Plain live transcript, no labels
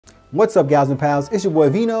What's up, gals and pals? It's your boy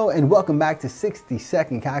Vino, and welcome back to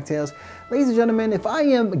 60-second cocktails. Ladies and gentlemen, if I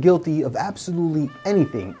am guilty of absolutely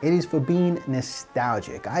anything, it is for being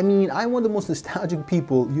nostalgic. I mean, I'm one of the most nostalgic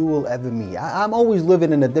people you will ever meet. I'm always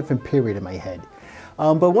living in a different period in my head.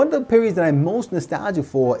 But one of the periods that I'm most nostalgic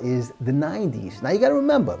for is the 90s. Now you gotta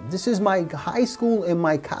remember, this is my high school and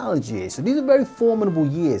my college years. So these are very formidable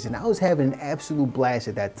years, and I was having an absolute blast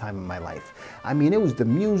at that time in my life. I mean, it was the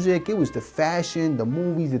music, it was the fashion, the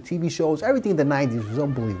movies, the TV shows, everything in the 90s was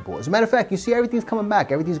unbelievable. As a matter of fact, you see everything's coming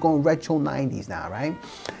back. Everything's going retro 90s now, right?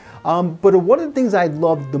 But one of the things I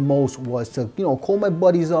loved the most was to, call my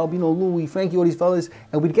buddies up, Louis, Frankie, all these fellas,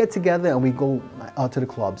 and we'd get together and we'd go to the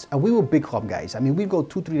clubs. And we were big club guys. I mean, we'd go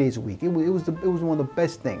 2-3 days a week. It was one of the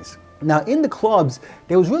best things. Now, in the clubs,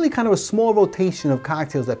 there was really kind of a small rotation of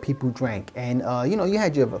cocktails that people drank. And, you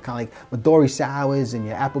had your kind of like Midori sours and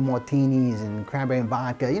your apple martinis and cranberry and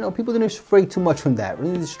vodka. People didn't stray too much from that,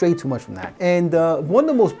 really stray too much from that. And one of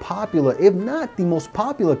the most popular, if not the most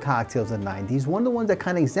popular cocktails of the 90s, one of the ones that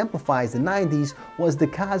kind of exemplifies the 90s was the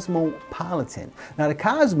Cosmopolitan. Now, the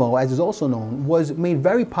Cosmo, as is also known, was made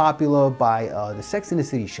very popular by the Sex and the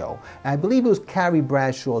City show. And I believe it was Carrie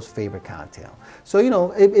Bradshaw's favorite cocktail. So, you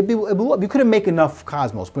couldn't make enough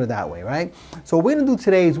Cosmos, put it that way, right? So what we're gonna do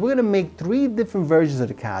today is we're gonna make 3 different versions of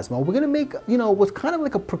the Cosmo. We're gonna make, what's kind of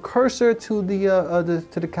like a precursor to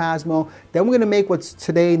the Cosmo. Then we're gonna make what's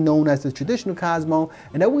today known as the traditional Cosmo,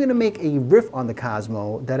 and then we're gonna make a riff on the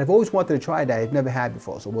Cosmo that I've always wanted to try that I've never had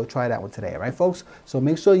before. So we'll try that one today, all right, folks? So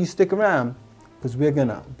make sure you stick around because we're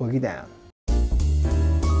gonna boogie down.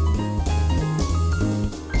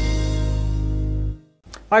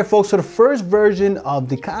 All right, folks, so the first version of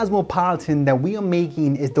the Cosmopolitan that we are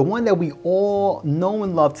making is the one that we all know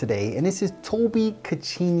and love today, and this is Toby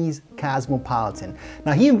CECCHINI'S Cosmopolitan.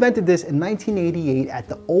 Now, he invented this in 1988 at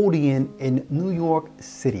the Odeon in New York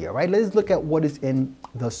City, all right? Let's look at what is in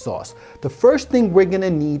the sauce. The first thing we're gonna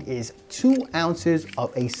need is 2 ounces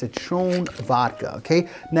of a Citron Vodka, okay?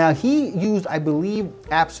 Now, he used, I believe,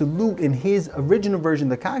 Absolute in his original version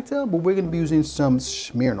of the cocktail, but we're gonna be using some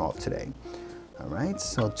Smirnoff today. All right,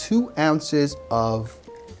 so 2 ounces of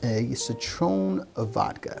a Citron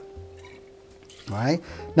Vodka. All right,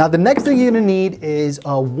 now the next thing you're gonna need is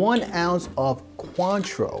 1 ounce of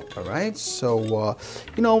Cointreau. All right, so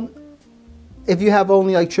if you have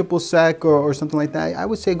only like triple sec or something like that, I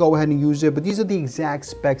would say go ahead and use it. But these are the exact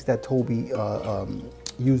specs that Toby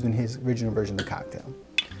used in his original version of the cocktail.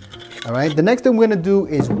 All right, the next thing we're gonna do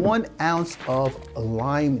is 1 ounce of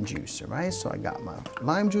lime juice. All right, so I got my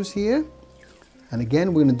lime juice here. And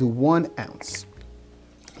again, we're gonna do 1 ounce.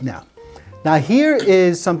 Now here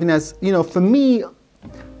is something that's, for me,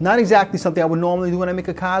 not exactly something I would normally do when I make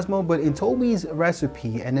a Cosmo, but in Toby's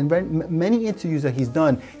recipe and in many interviews that he's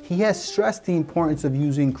done, he has stressed the importance of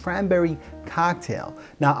using cranberry cocktail.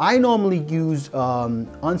 Now, I normally use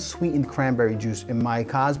unsweetened cranberry juice in my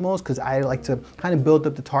Cosmos because I like to kind of build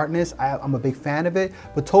up the tartness. I'm a big fan of it,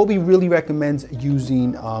 but Toby really recommends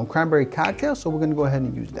using cranberry cocktail, so we're gonna go ahead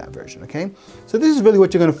and use that version, okay? So this is really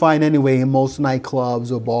what you're gonna find anyway in most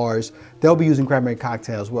nightclubs or bars. They'll be using cranberry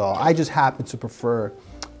cocktail as well. I just happen to prefer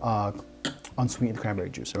unsweetened cranberry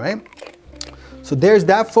juice, all right? So there's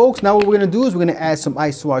that, folks. Now what we're gonna do is we're gonna add some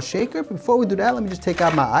ice to our shaker. But before we do that, let me just take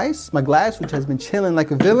out my glass, which has been chilling like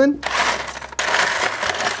a villain.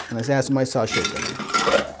 And let's add some ice to our shaker.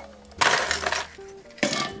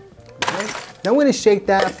 Okay. Now we're gonna shake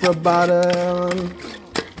that for about,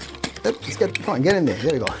 let's come on, get in there,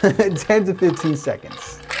 there we go. 10 to 15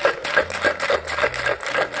 seconds.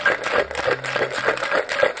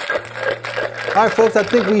 All right, folks, I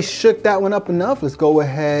think we shook that one up enough. Let's go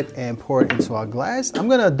ahead and pour it into our glass. I'm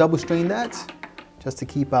gonna double strain that just to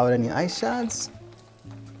keep out any ice shards.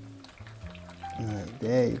 All right,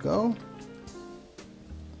 there you go.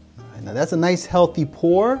 All right, now that's a nice healthy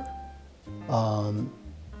pour. Right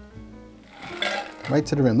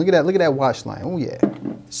to the rim. Look at that wash line. Oh yeah.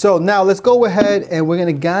 So now let's go ahead and we're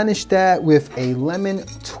gonna garnish that with a lemon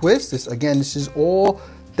twist. This is all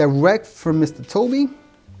direct from Mr. Toby.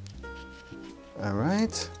 All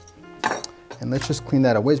right, and let's just clean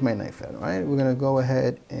that up. Where's my knife at? All right, we're gonna go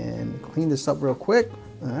ahead and clean this up real quick.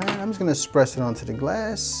 All right, I'm just gonna press it onto the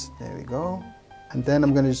glass. There we go. And then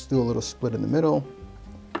I'm gonna just do a little split in the middle.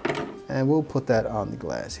 And we'll put that on the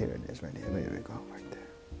glass. Here it is, right here. There we go, right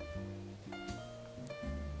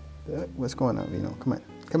there. What's going on, Vino?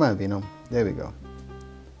 Come on, Vino. There we go.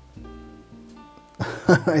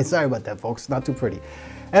 Sorry about that, folks. Not too pretty.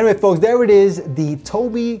 Anyway, folks, there it is, the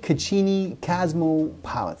Toby CECCHINI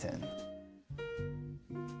Cosmopolitan.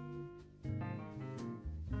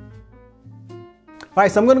 All right,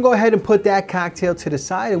 so I'm gonna go ahead and put that cocktail to the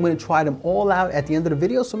side. I'm gonna try them all out at the end of the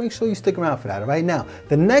video, so make sure you stick around for that, all right? Now,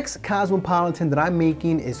 the next Cosmopolitan that I'm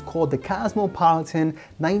making is called the Cosmopolitan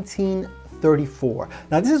 1934.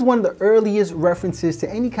 Now, this is one of the earliest references to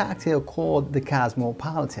any cocktail called the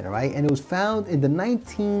Cosmopolitan, all right? And it was found in the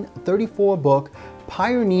 1934 book,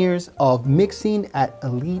 Pioneers of Mixing at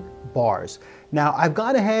Elite Bars. Now, I've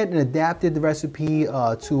gone ahead and adapted the recipe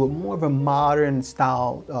to a more of a modern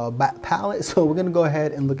style palette. So we're gonna go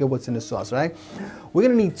ahead and look at what's in the sauce, right? We're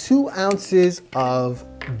gonna need 2 ounces of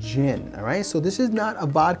gin, all right? So this is not a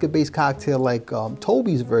vodka-based cocktail like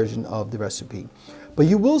Toby's version of the recipe. But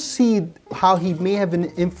you will see how he may have been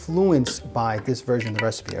influenced by this version of the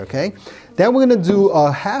recipe, okay? Then we're gonna do a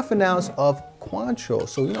 ½ ounce of Cointreau.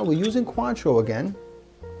 So, you know, we're using Cointreau again.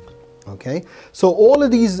 Okay, so all of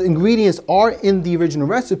these ingredients are in the original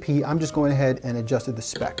recipe. I'm just going ahead and adjusted the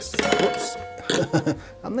specs. Whoops.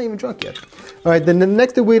 I'm not even drunk yet. All right, then the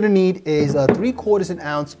next thing we're gonna need is 3/4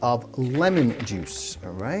 ounce of lemon juice.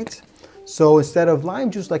 All right, so instead of lime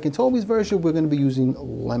juice like in Toby's version, we're gonna be using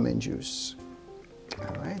lemon juice.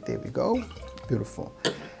 All right, there we go. Beautiful.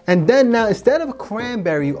 And then now, instead of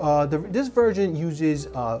cranberry, this version uses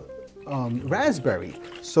raspberry.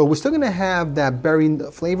 So we're still gonna have that berry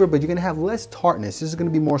flavor, but you're gonna have less tartness. This is gonna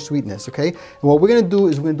be more sweetness, okay? And what we're gonna do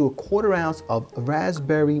is we're gonna do 1/4 ounce of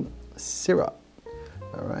raspberry syrup.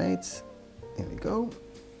 All right, here we go.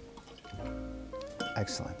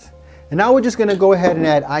 Excellent. And now we're just gonna go ahead and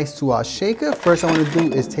add ice to our shaker. First I wanna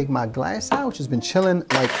do is take my glass out, which has been chilling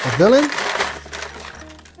like a villain.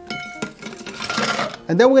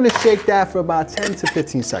 And then we're gonna shake that for about 10 to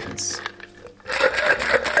 15 seconds.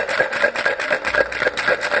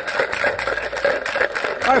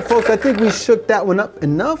 All right, folks, I think we shook that one up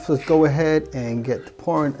enough. Let's go ahead and get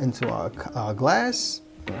pouring into our glass.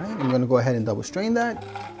 All right, I'm gonna go ahead and double strain that.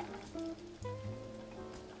 All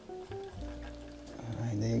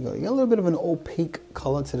right, there you go. You got a little bit of an opaque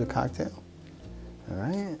color to the cocktail. All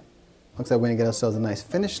right, looks like we're gonna get ourselves a nice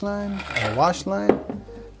finish line, a wash line.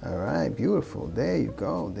 All right, beautiful, there you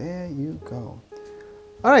go, there you go.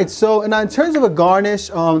 All right, so now in terms of a garnish,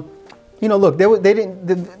 you know, look, there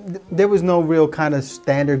was no real kind of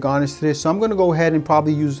standard garnish to this, so I'm going to go ahead and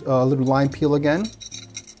probably use a little lime peel again.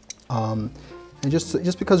 And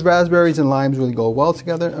just because raspberries and limes really go well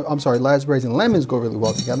together, I'm sorry, raspberries and lemons go really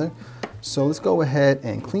well together. So let's go ahead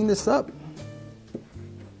and clean this up.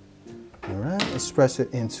 All right, let's press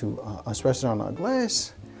it on our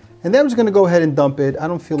glass. And then I'm just going to go ahead and dump it. I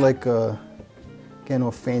don't feel like getting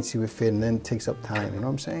all fancy with it and then it takes up time, you know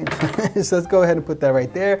what I'm saying? So let's go ahead and put that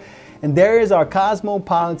right there. And there is our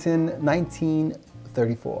Cosmopolitan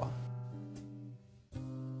 1934.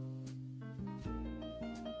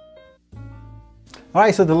 All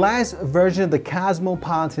right, so the last version of the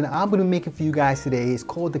Cosmopolitan I'm going to make it for you guys today is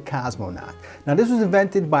called the Cosmonaut. Now, this was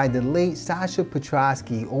invented by the late Sasha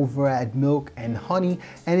Petrosky over at Milk and Honey,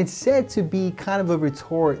 and it's said to be kind of a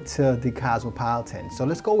retort to the Cosmopolitan. So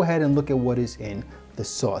let's go ahead and look at what is in the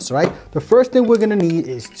sauce, all right? The first thing we're going to need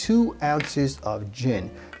is 2 ounces of gin.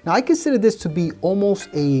 Now, I consider this to be almost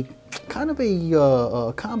a kind of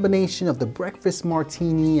a combination of the breakfast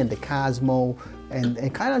martini and the Cosmo, and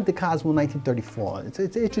kind of like the Cosmo 1934. It's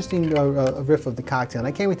an interesting riff of the cocktail, and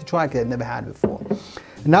I can't wait to try it because I've never had it before.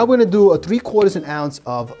 And now we're going to do 3/4 ounce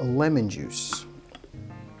of lemon juice.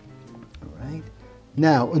 All right.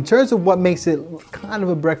 Now, in terms of what makes it kind of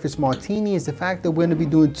a breakfast martini is the fact that we're going to be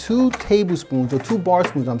doing 2 tablespoons, or 2 bar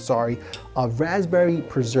spoons, I'm sorry, of raspberry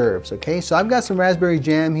preserves, okay? So I've got some raspberry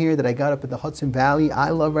jam here that I got up at the Hudson Valley.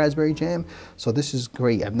 I love raspberry jam, so this is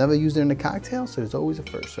great. I've never used it in a cocktail, so there's always a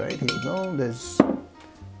first, right? Here we go, there's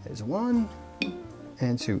 1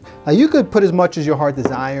 and 2. Now you could put as much as your heart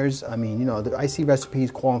desires. I mean, you know, I see recipes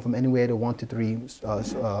calling from anywhere to 1 to 3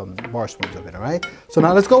 bar spoons of it, all right? So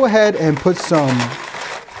now let's go ahead and put some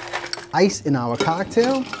ice in our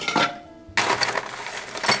cocktail.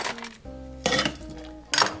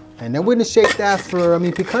 And then we're gonna shake that for, I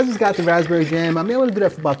mean, because it's got the raspberry jam, I'm able to do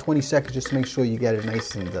that for about 20 seconds just to make sure you get it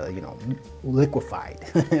nice and, you know, liquefied,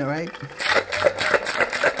 all right?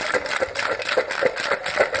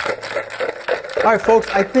 All right, folks,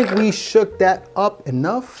 I think we shook that up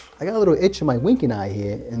enough. I got a little itch in my winking eye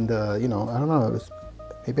here, and, you know, I don't know,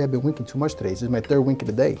 maybe I've been winking too much today. This is my 3rd wink of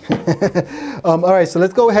the day. All right, so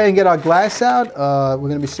let's go ahead and get our glass out. We're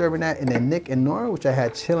gonna be serving that in a Nick and Nora, which I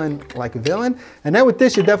had chilling like a villain. And then with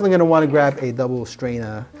this, you're definitely gonna wanna grab a double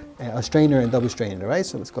strainer, a strainer and double strainer, all right?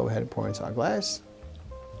 So let's go ahead and pour into our glass.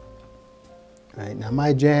 All right, now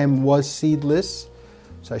my jam was seedless,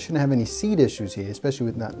 so I shouldn't have any seed issues here, especially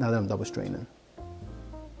with now that I'm double straining.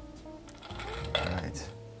 All right.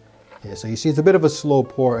 Yeah, so you see it's a bit of a slow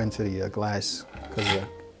pour into the glass because of the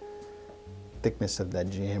thickness of that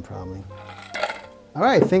jam probably. All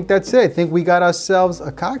right, I think that's it. I think we got ourselves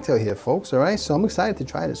a cocktail here, folks, all right? So I'm excited to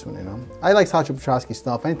try this one, you know. I like Sacha Petrosky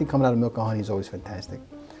stuff. Anything coming out of milk and honey is always fantastic.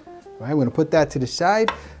 All right, we're gonna put that to the side.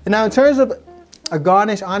 And now in terms of a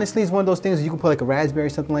garnish, honestly, it's one of those things that you can put like a raspberry,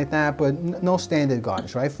 something like that, but no standard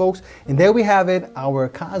garnish, right, folks? And there we have it, our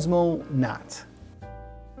Cosmonaut.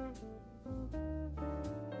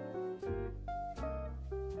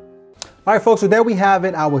 All right, folks, so there we have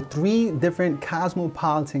it, our 3 different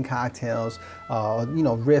cosmopolitan cocktails, you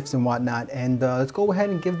know, riffs and whatnot. And let's go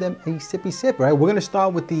ahead and give them a sippy sip, right? We're gonna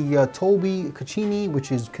start with the Toby CECCHINI,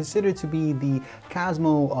 which is considered to be the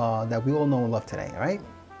Cosmo that we all know and love today, all right?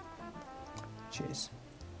 Cheers.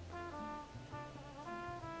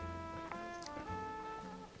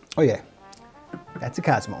 Oh yeah, that's a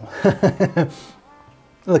Cosmo.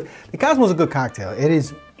 Look, the Cosmo is a good cocktail. It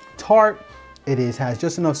is tart. It has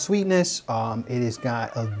just enough sweetness. It has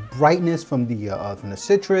got a brightness from the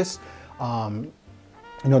citrus.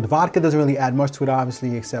 You know, the vodka doesn't really add much to it,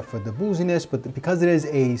 obviously, except for the booziness. But because it is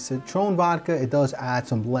a Citron Vodka, it does add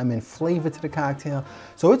some lemon flavor to the cocktail.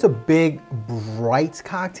 So it's a big, bright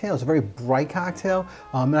cocktail. It's a very bright cocktail.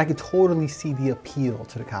 And I can totally see the appeal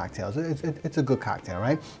to the cocktails. It's a good cocktail,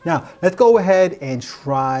 right? Now, let's go ahead and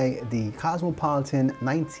try the Cosmopolitan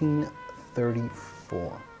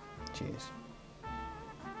 1934. Cheers.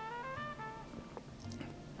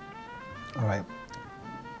 All right,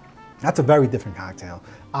 that's a very different cocktail,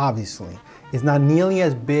 obviously. It's not nearly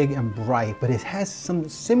as big and bright, but it has some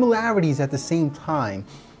similarities at the same time.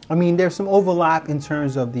 I mean, there's some overlap in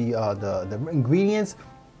terms of the ingredients,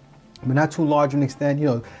 but not too large of an extent. You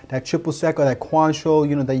know, that triple sec or that Cointreau,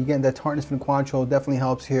 you know, that you get that tartness from the Cointreau definitely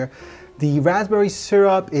helps here. The raspberry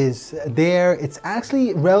syrup is there. It's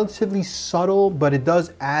actually relatively subtle, but it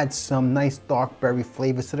does add some nice dark berry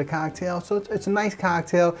flavors to the cocktail. So it's a nice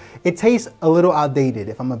cocktail. It tastes a little outdated,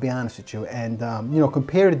 if I'm gonna be honest with you. And you know,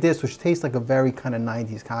 compared to this, which tastes like a very kind of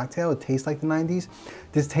 90s cocktail, it tastes like the 90s.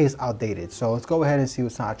 This tastes outdated. So let's go ahead and see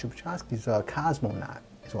what Sacha Petrosky's Cosmonaut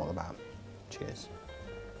is all about. Cheers.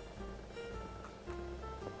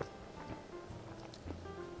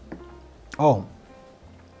 Oh.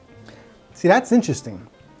 See, that's interesting.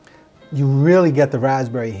 You really get the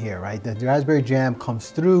raspberry here, right? The raspberry jam comes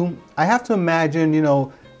through. I have to imagine, you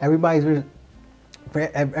know, everybody's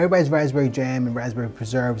raspberry jam and raspberry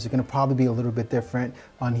preserves are gonna probably be a little bit different.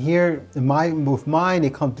 On here, with mine, they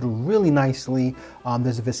come through really nicely.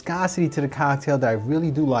 There's a viscosity to the cocktail that I really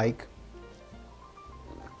do like.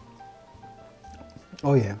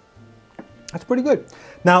 Oh yeah, that's pretty good.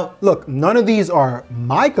 Now, look, none of these are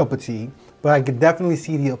my cup of tea, but I could definitely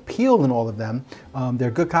see the appeal in all of them. They're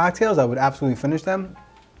good cocktails. I would absolutely finish them.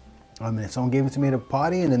 If someone gave it to me at a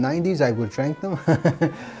party in the 90s, I would drink them.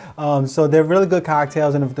 So they're really good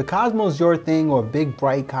cocktails. And if the Cosmo is your thing, or big,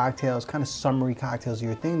 bright cocktails, kind of summery cocktails are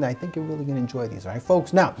your thing, then I think you're really gonna enjoy these, all right,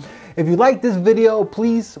 folks? Now, if you like this video,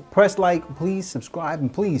 please press like, please subscribe,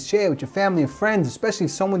 and please share with your family and friends, especially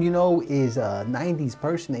if someone you know is a 90s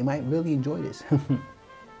person. They might really enjoy this.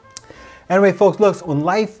 Anyway, folks, look, when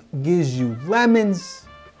life gives you lemons,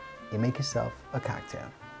 you make yourself a cocktail.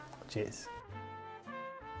 Cheers.